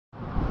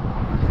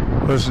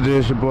What's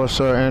this? Your boy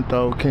Sir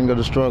Antho, King of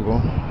the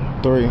Struggle.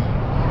 3.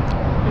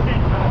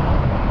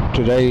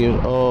 Today is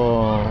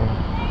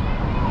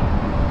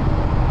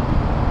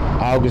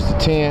August the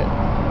 10th.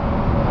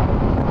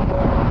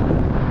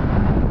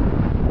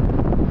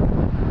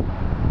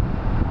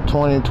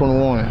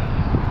 (2021).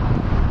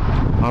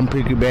 I'm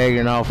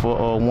piggybacking off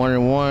of 1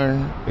 and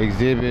 1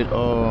 exhibit. I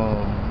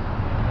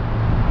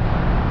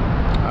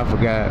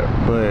forgot,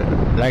 but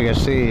like I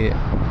said,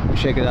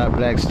 check it out.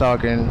 Black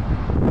stalking,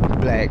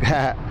 black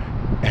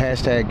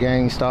hashtag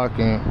gang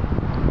stalking.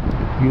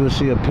 You will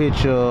see a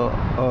picture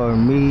of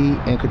me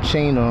and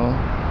Kachina.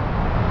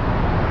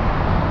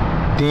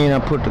 Then I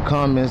put the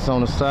comments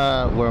on the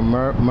side where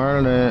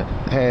Merlin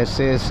had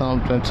said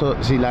something to,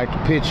 she liked the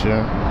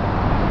picture.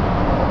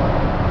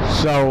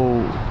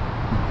 So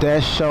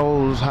that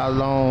shows how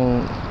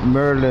long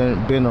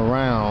Merlin been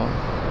around.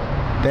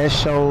 That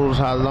shows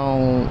how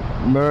long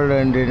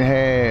Merlin didn't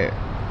have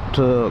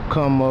to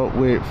come up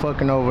with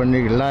fucking over a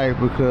nigga life,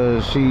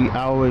 because she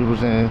always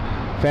was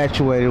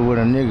infatuated with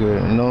a nigga,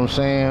 you know what I'm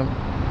saying?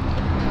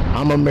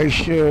 I'm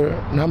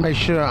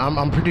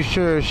pretty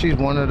sure she's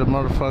one of the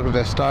motherfuckers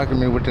that's stalking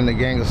me within the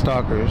gang of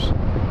stalkers.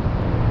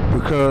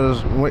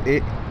 Because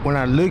when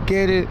I look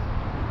at it,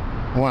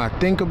 when I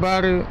think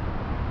about it,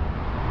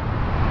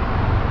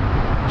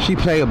 she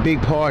played a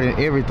big part in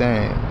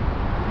everything.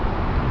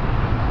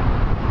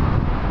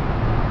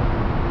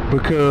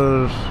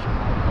 Because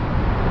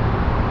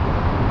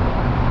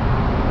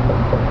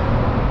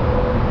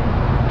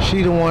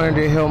she the one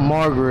that helped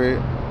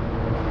Margaret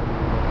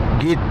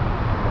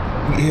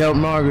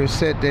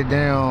set that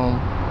down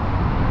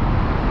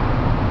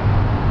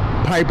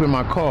pipe in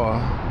my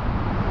car.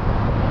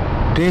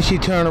 Then she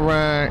turned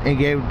around and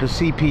gave it to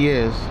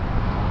CPS.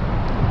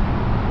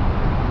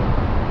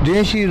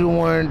 Then she's the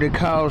one that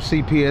called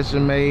CPS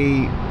and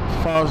made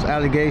false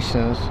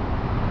allegations.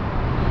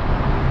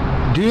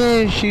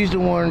 Then she's the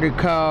one that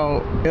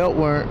called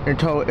Elwin and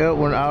told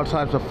Elwin all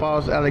types of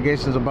false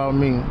allegations about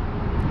me.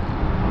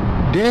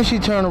 Then she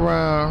turned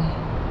around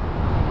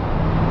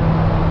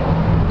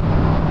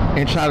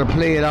and tried to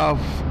play it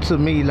off to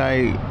me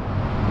like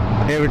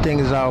everything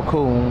is all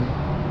cool.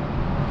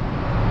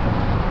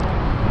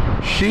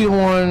 She the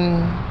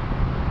one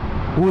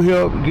who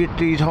helped get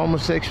these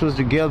homosexuals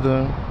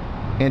together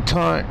and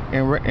taunt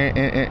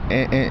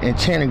and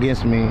chant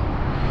against me,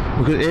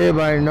 because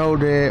everybody know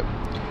that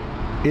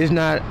it's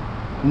not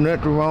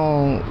nothing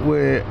wrong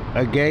with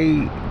a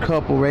gay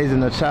couple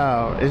raising a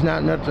child. It's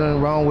not nothing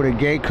wrong with a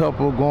gay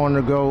couple going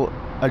to go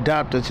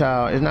adopt a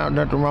child. It's not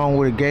nothing wrong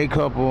with a gay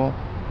couple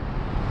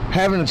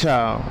having a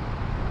child.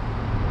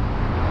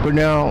 But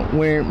now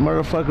when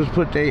motherfuckers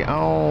put their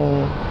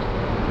own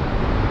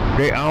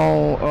their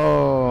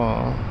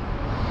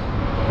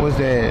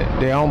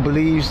own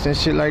beliefs and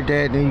shit like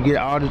that, then you get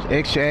all this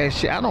extra ass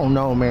shit. I don't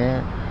know,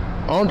 man.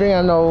 Only thing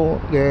I know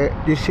that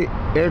this shit,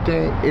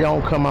 everything, it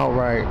don't come out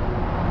right.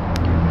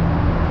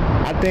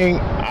 I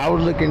think I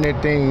was looking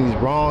at things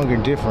wrong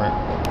and different.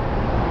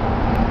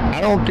 I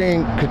don't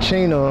think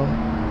Kachina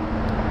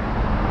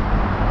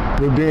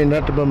was being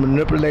nothing but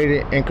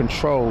manipulated and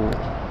controlled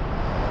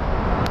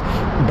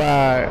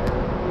by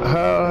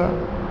her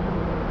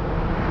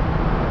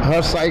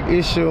psych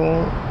issue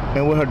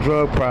and with her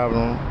drug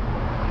problem,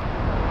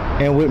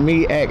 and with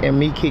me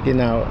kicking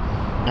out.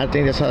 I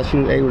think that's how she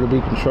was able to be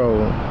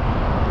controlled.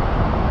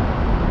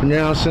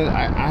 Now, since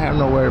I have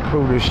nowhere to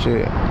prove this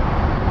shit,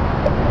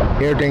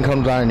 everything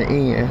comes out in the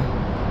end.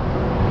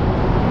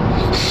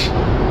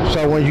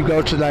 So when you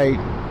go to like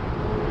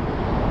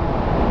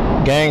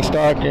gang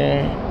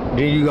stalking,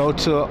 then you go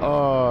to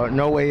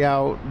No Way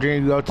Out,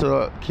 then you go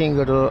to King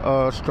of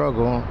the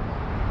Struggle,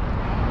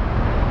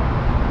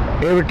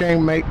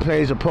 everything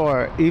plays a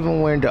part.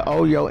 Even when the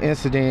Oyo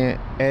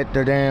incident at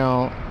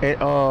July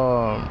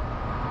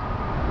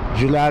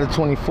the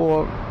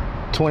 24th,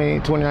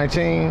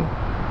 2019,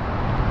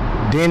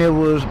 then it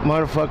was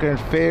motherfucking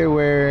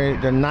February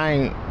the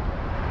 9th,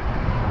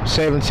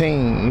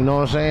 17, you know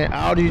what I'm saying?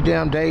 All these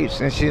damn dates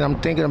and shit I'm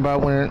thinking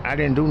about when I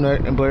didn't do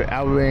nothing, but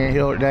I was being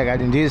held like I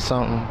done did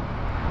something.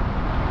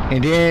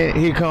 And then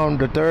here come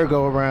the third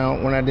go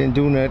around when I didn't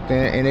do nothing,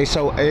 and they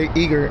so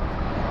eager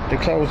to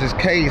close this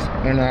case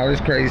and all this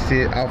crazy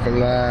shit off of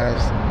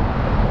lies,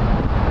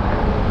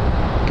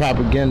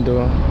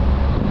 propaganda,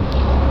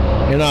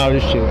 and all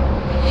this shit.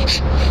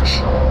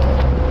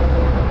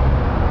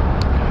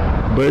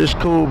 But it's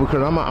cool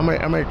because I'm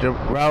at the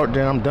route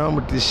that I'm done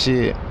with this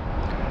shit.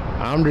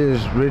 I'm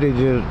just really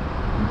just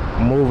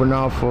moving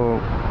off of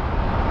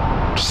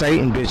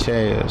Satan bitch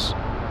ass,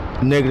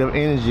 negative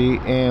energy,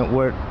 and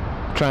what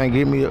trying to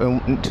get me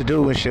to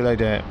do and shit like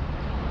that.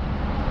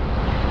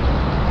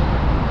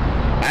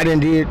 I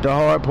didn't did the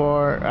hard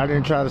part. I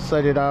didn't try to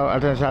set it out. I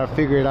didn't try to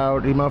figure it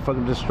out. These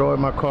motherfuckers destroyed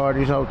my car.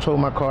 These hoes tore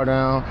my car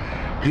down.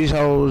 These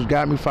hoes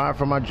got me fired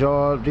from my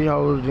job. These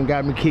hoes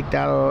got me kicked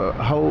out of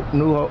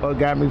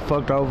got me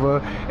fucked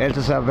over at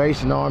the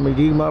Salvation Army.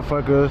 These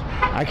motherfuckers,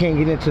 I can't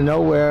get into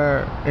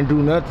nowhere and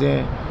do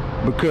nothing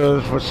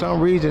because for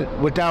some reason,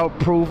 without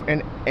proof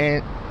and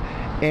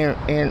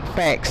and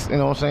facts. You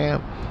know what I'm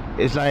saying?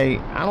 It's like,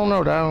 I don't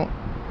know, dog.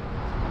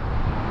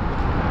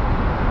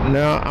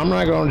 Now, I'm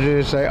not gonna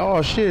just say,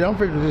 oh shit, I'm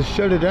finna just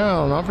shut it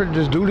down. I'm finna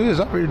just do this.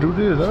 I'm finna do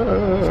this.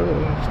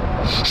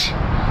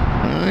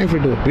 I ain't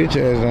finna do a bitch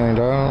ass thing,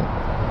 dog.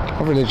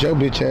 I'm finna let your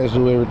bitch ass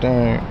do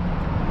everything.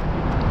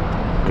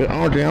 Cause the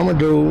only thing I'm gonna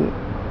do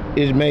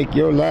is make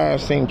your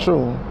lies seem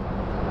true.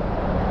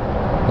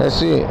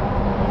 That's it.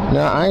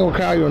 Now, I ain't gonna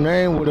call your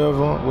name,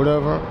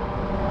 whatever.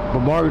 But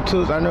Margaret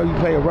Toots, I know you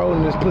play a role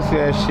in this pussy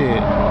ass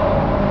shit.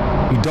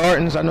 You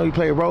Dartons, I know you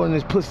play a role in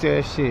this pussy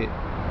ass shit.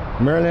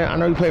 Maryland, I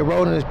know you play a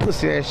role in this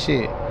pussy ass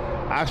shit.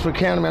 Oxford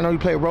County, I know you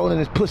play a role in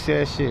this pussy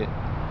ass shit.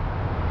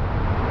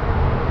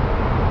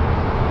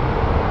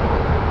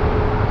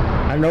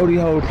 I know these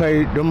hoes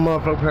them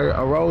motherfuckers play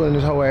a role in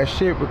this whole ass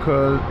shit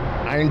because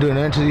I ain't doing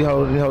nothing to these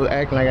hoes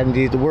acting like I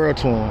did the world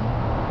to them.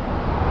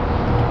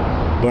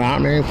 But I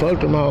mean, fuck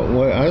them out.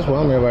 Well, that's what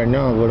I'm at right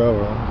now,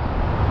 whatever.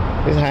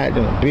 It's hot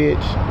than a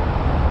bitch.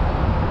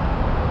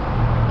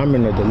 I'm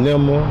in a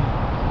dilemma.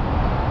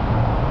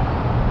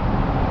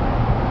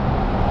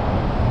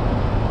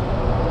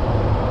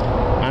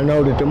 I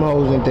know that them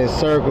hoes in that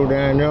circle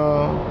down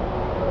there,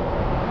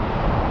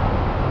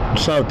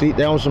 so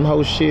they on some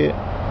whole shit.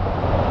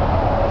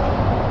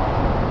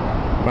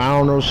 But I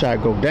don't know, should I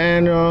go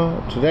down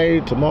there today,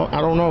 tomorrow? I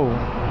don't know.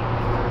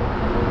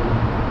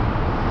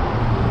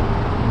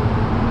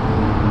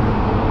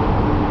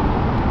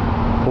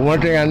 But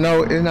one thing I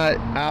know, it's not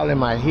all in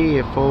my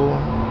head, fool.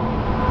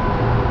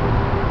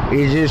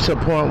 It's just to a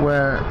point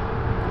where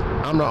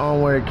I'm the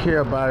only one that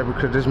care about it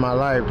because this is my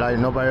life. Like,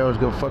 nobody else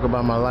give a fuck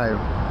about my life.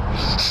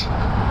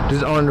 This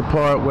is on the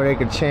part where they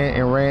can chant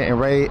and rant and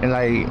rave and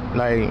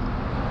like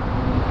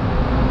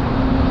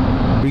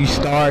be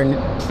starring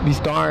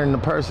the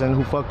person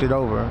who fucked it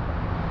over,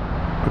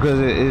 because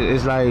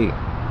it's like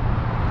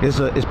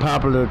it's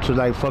popular to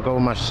like fuck over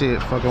my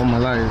shit, fuck over my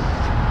life.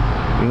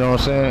 You know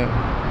what I'm saying?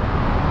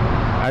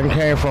 I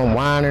came from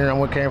whining,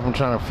 I came from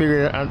trying to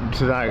figure it out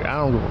to like, I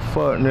don't give a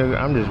fuck, nigga.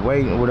 I'm just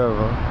waiting,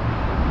 whatever.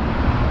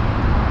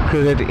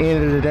 Because at the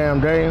end of the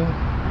damn day,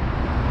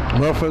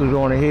 motherfuckers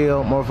going to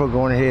hell, motherfuckers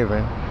going to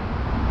heaven.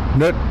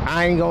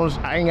 I ain't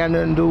got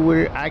nothing to do with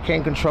it. I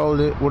can't control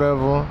it,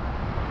 whatever.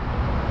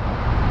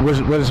 What's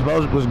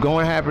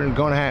going to happen is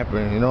going to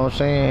happen. You know what I'm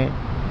saying?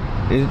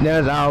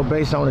 That's all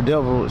based on the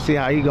devil. See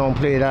how he gonna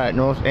play it out. You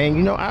know what I'm saying? And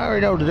you know, I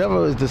already know the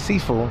devil is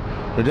deceitful.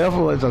 The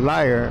devil is a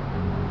liar.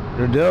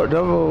 The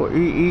devil,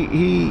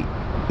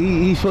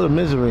 he's full of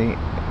misery.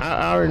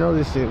 I already know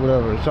this shit,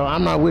 whatever. So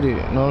I'm not with it. You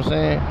know what I'm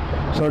saying?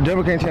 So the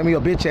devil can't tell me a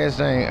bitch ass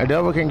thing. A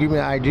devil can't give me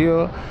an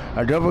idea.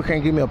 A devil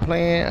can't give me a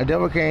plan. A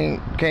devil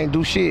can't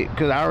do shit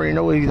because I already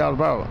know what he's all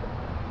about.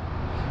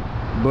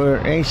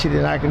 But ain't shit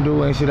that I can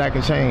do, ain't shit I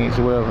can change,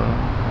 or whatever.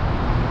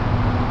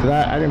 Cause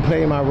I didn't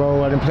play my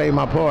role, I didn't play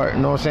my part,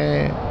 you know what I'm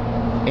saying?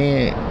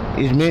 And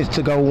it's meant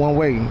to go one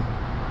way.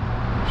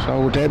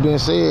 So with that being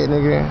said,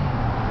 nigga,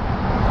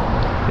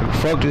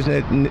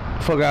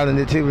 fuck out the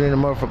nativity in the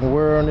motherfucking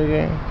world,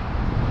 nigga.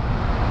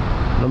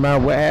 No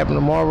matter what happened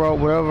tomorrow,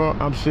 whatever,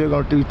 I'm still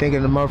gonna be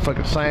thinking the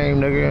motherfucking same,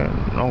 nigga.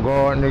 On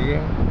guard,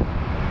 nigga.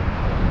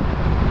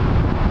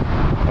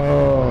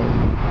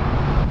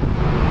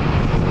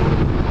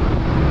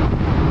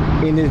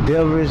 In this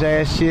devilish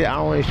ass shit, I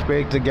don't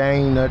expect to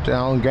gain nothing.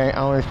 I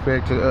don't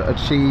expect to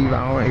achieve.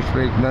 I don't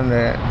expect none of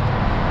that.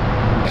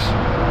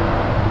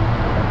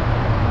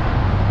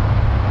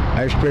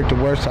 I expect the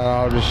worst out of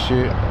all this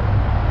shit.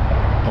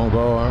 On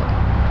guard.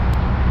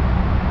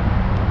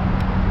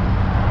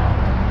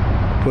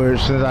 But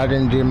since I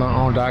didn't do my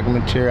own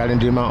documentary, I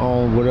didn't do my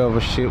own whatever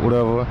shit,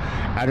 whatever.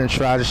 I didn't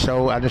try to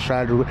show. I just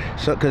tried to.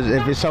 So, cause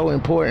if it's so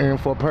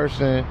important for a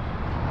person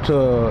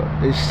to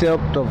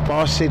accept the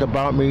false shit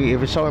about me,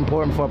 if it's so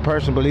important for a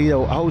person to believe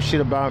the whole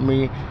shit about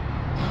me,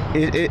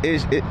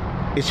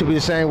 it should be the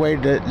same way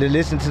to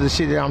listen to the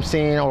shit that I'm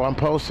saying or I'm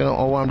posting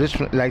or I'm just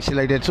like shit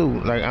like that too.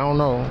 Like, I don't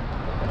know.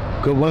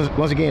 Cause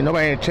once again,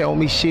 nobody ain't tell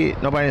me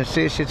shit. Nobody ain't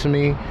said shit to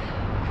me.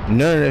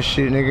 None of that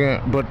shit,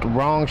 nigga. But the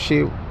wrong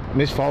shit,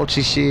 Miss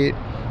Faulty shit,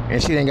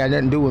 and shit ain't got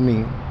nothing to do with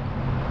me.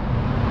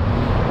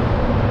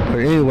 But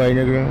anyway,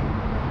 nigga,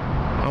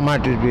 I'm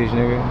out this bitch,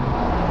 nigga.